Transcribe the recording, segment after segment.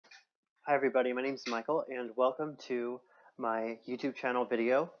Hi everybody, my name is Michael and welcome to my YouTube channel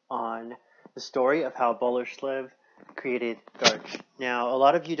video on the story of how Bollerslev created Garch. Now, a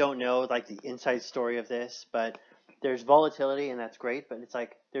lot of you don't know like the inside story of this, but there's volatility and that's great, but it's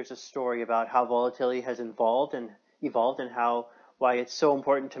like there's a story about how volatility has evolved and why it's so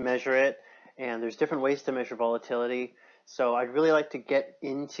important to measure it, and there's different ways to measure volatility. So I'd really like to get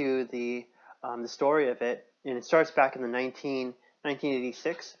into the story of it, and it starts back in the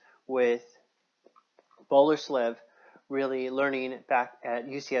 1986 with Bollerslev really learning back at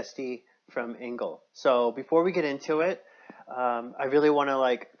UCSD from Engle. So before we get into it, I really want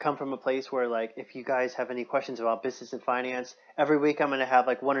to come from a place where if you guys have any questions about business and finance, every week I'm going to have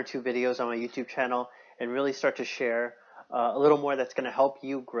like 1 or 2 videos on my YouTube channel and really start to share a little more that's going to help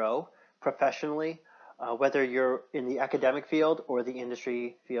you grow professionally, whether you're in the academic field or the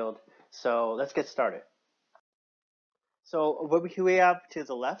industry field. So let's get started. So who we have to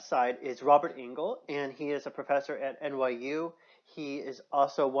the left side is Robert Engle, and he is a professor at NYU. He is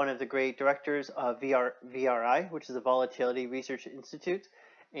also one of the great directors of VRI, which is the Volatility Research Institute,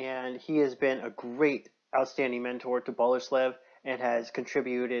 and he has been a great, outstanding mentor to Bollerslev and has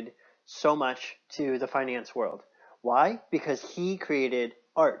contributed so much to the finance world. Why? Because he created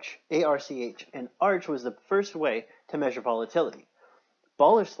ARCH, A-R-C-H, and ARCH was the first way to measure volatility.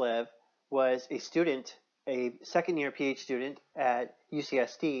 Bollerslev was a second-year PhD student at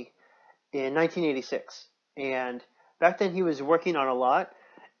UCSD in 1986. And back then he was working on a lot,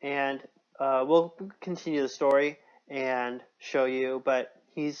 and we'll continue the story and show you, but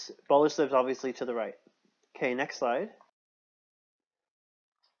Bollerslev's obviously to the right. Okay, next slide.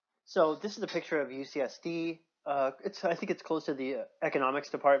 So this is a picture of UCSD. I think it's close to the economics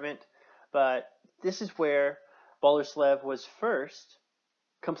department, but this is where Bollerslev was first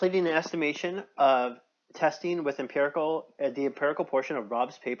completing an estimation of testing with the empirical portion of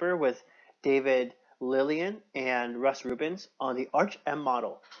Rob's paper with David Lillian and Russ Rubens on the ARCH M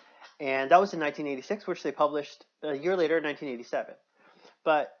model. And that was in 1986, which they published a year later in 1987.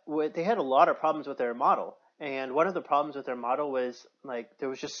 But they had a lot of problems with their model. And one of the problems with their model was there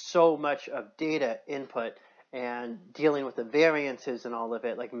was just so much of data input and dealing with the variances and all of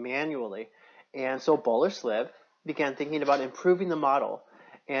it manually. And so Bollerslev began thinking about improving the model.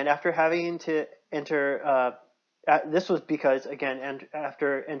 And after having to enter, this was because, again,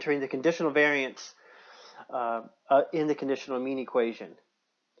 after entering the conditional variance in the conditional mean equation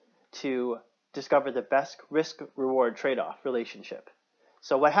to discover the best risk-reward trade-off relationship.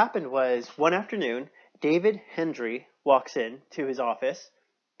 So what happened was one afternoon, David Hendry walks in to his office,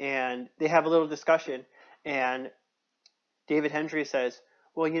 and they have a little discussion, and David Hendry says,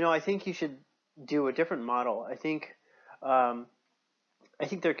 well, I think you should do a different model. I think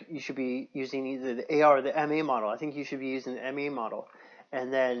you should be using either the AR or the MA model. I think you should be using the MA model.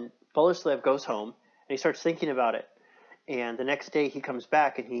 And then Bollerslev goes home and he starts thinking about it. And the next day he comes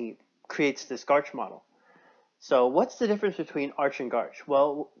back and he creates this Garch model. So what's the difference between ARCH and Garch?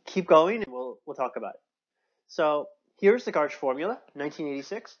 Well, keep going and we'll talk about it. So here's the Garch formula,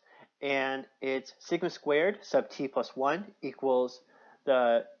 1986, and it's sigma squared sub t plus 1 equals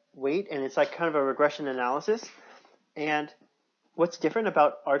the weight, and it's like kind of a regression analysis. And what's different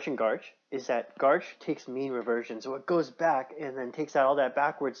about ARCH and Garch is that Garch takes mean reversion, so it goes back and then takes out all that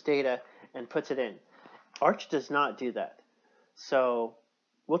backwards data and puts it in. ARCH does not do that. So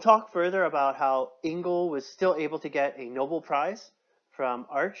we'll talk further about how Engle was still able to get a Nobel Prize from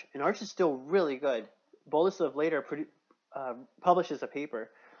ARCH, and ARCH is still really good. Bollerslev later publishes a paper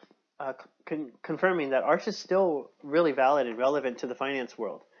confirming that ARCH is still really valid and relevant to the finance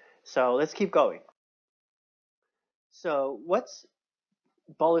world. So let's keep going. So what's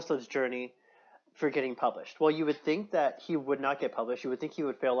Bollerslev's journey for getting published? Well, you would think that he would not get published. You would think he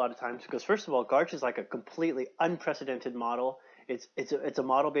would fail a lot of times because, first of all, Garch is like a completely unprecedented model. It's a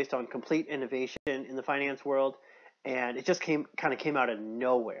model based on complete innovation in the finance world, and it just came out of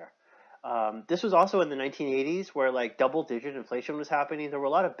nowhere. This was also in the 1980s where double-digit inflation was happening. There were a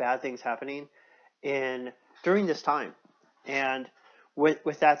lot of bad things happening during this time. And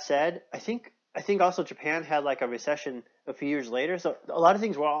with that said, I think also Japan had a recession a few years later. So a lot of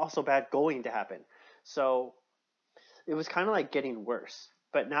things were also bad going to happen. So it was kind of getting worse,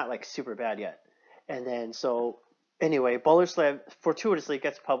 but not super bad yet. And then anyway, Bollerslev fortuitously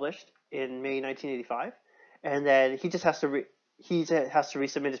gets published in May 1985, and then he just has to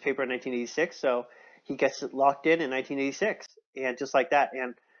resubmit his paper in 1986. So he gets it locked in 1986, and just like that.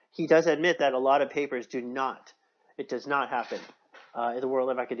 And he does admit that a lot of papers it does not happen in the world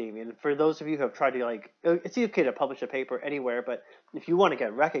of academia. And for those of you who have tried to it's okay to publish a paper anywhere, but if you want to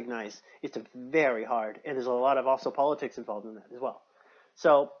get recognized, it's very hard, and there's a lot of also politics involved in that as well.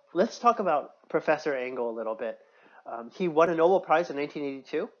 So let's talk about Professor Engle a little bit. He won a Nobel Prize in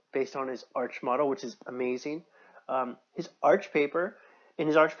 1982 based on his ARCH model, which is amazing. In his ARCH paper,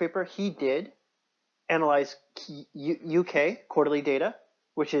 he did analyze UK quarterly data,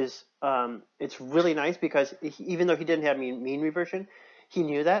 which is it's really nice because even though he didn't have mean reversion, he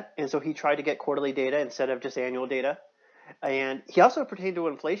knew that, and so he tried to get quarterly data instead of just annual data. And he also pertained to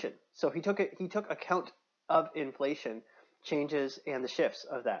inflation, so he took account of inflation changes and the shifts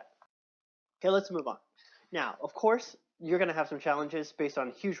of that. Okay, let's move on. Now, of course, you're going to have some challenges based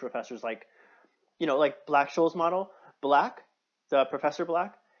on huge professors like, like Black-Scholes model. The Professor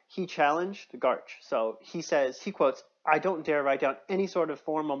Black, he challenged Garch. So he quotes, "I don't dare write down any sort of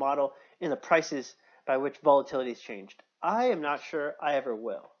formal model in the prices by which volatility is changed. I am not sure I ever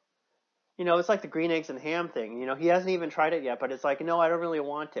will." It's like the green eggs and ham thing. He hasn't even tried it yet, but it's like, no, I don't really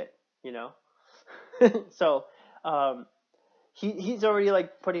want it, So he's already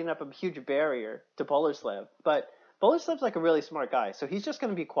like putting up a huge barrier to Bollerslev, but Bollerslev's like a really smart guy, so he's just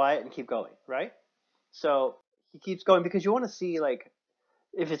going to be quiet and keep going, right? So he keeps going because you want to see like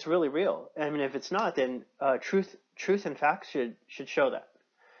if it's really real. I mean, if it's not, then truth and facts should show that.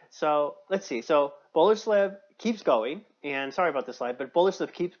 So let's see. So Bollerslev keeps going, and sorry about this slide, but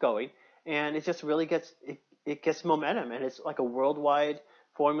Bollerslev keeps going, and it just really gets gets momentum, and it's like a worldwide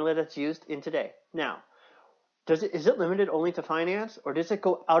formula that's used in today. Now, is it limited only to finance, or does it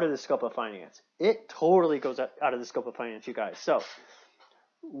go out of the scope of finance? It totally goes out of the scope of finance, you guys. So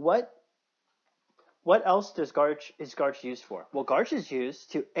what else is Garch used for? Well, Garch is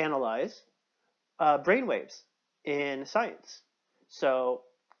used to analyze brainwaves in science. So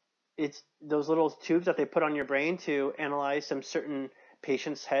it's those little tubes that they put on your brain to analyze some certain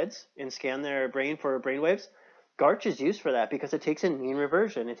patients' heads and scan their brain for brainwaves. Garch is used for that because it takes in mean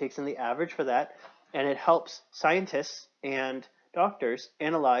reversion. It takes in the average for that, and it helps scientists and doctors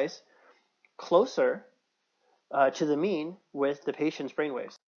analyze closer to the mean with the patient's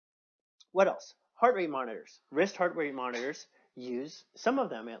brainwaves. What else? Heart rate monitors. Wrist heart rate monitors some of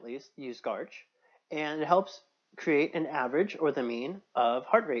them at least, use Garch, and it helps create an average or the mean of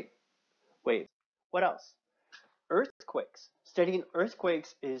heart rate waves. What else? Earthquakes. Studying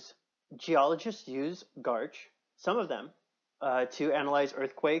earthquakes is geologists use Garch, some of them, to analyze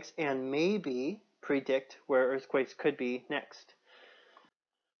earthquakes and maybe predict where earthquakes could be next.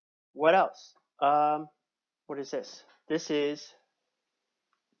 What else? What is this? This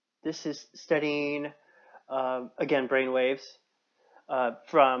is studying again brain waves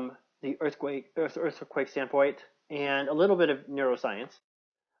from the earthquake standpoint and a little bit of neuroscience.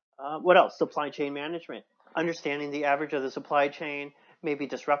 What else? Supply chain management. Understanding the average of the supply chain, maybe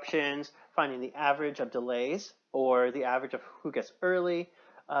disruptions, finding the average of delays or the average of who gets early,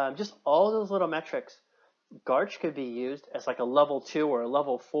 just all those little metrics. Garch could be used as like a level 2 or a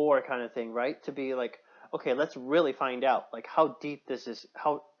level 4 kind of thing, right? To be like, okay, let's really find out like how deep this is,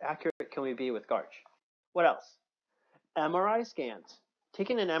 how accurate can we be with Garch? What else? MRI scans.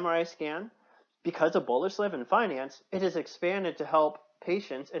 Taking an MRI scan, because of Bollerslev and finance, it has expanded to help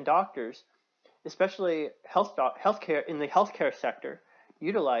patients and doctors, especially healthcare in the healthcare sector,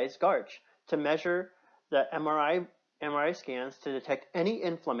 utilize Garch to measure the MRI scans to detect any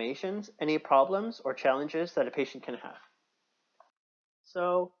inflammations, any problems or challenges that a patient can have.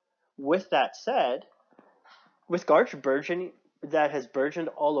 So, with that said, with Garch that has burgeoned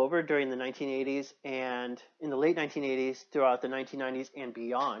all over during the 1980s and in the late 1980s throughout the 1990s and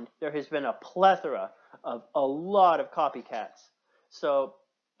beyond, there has been a plethora of a lot of copycats. So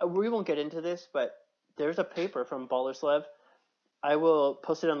we won't get into this, but there's a paper from Bollerslev. I will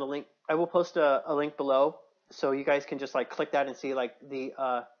post it on the link. I will post a link below so you guys can just like click that and see like the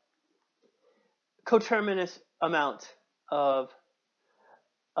coterminous amount of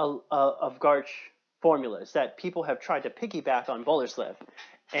Garch formulas that people have tried to piggyback on Bollerslev.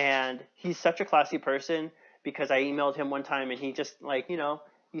 And he's such a classy person because I emailed him one time and he just like,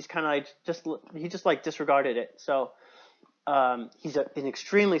 he's kind of like he just like disregarded it. So he's an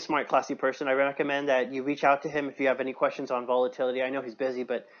extremely smart, classy person. I recommend that you reach out to him if you have any questions on volatility. I know he's busy,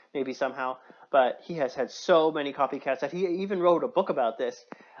 but maybe somehow. But he has had so many copycats that he even wrote a book about this,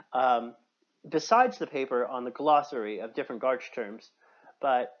 besides the paper on the glossary of different Garch terms.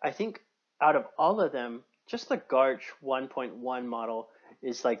 But I think out of all of them, just the Garch 1.1 model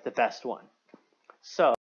is like the best one. So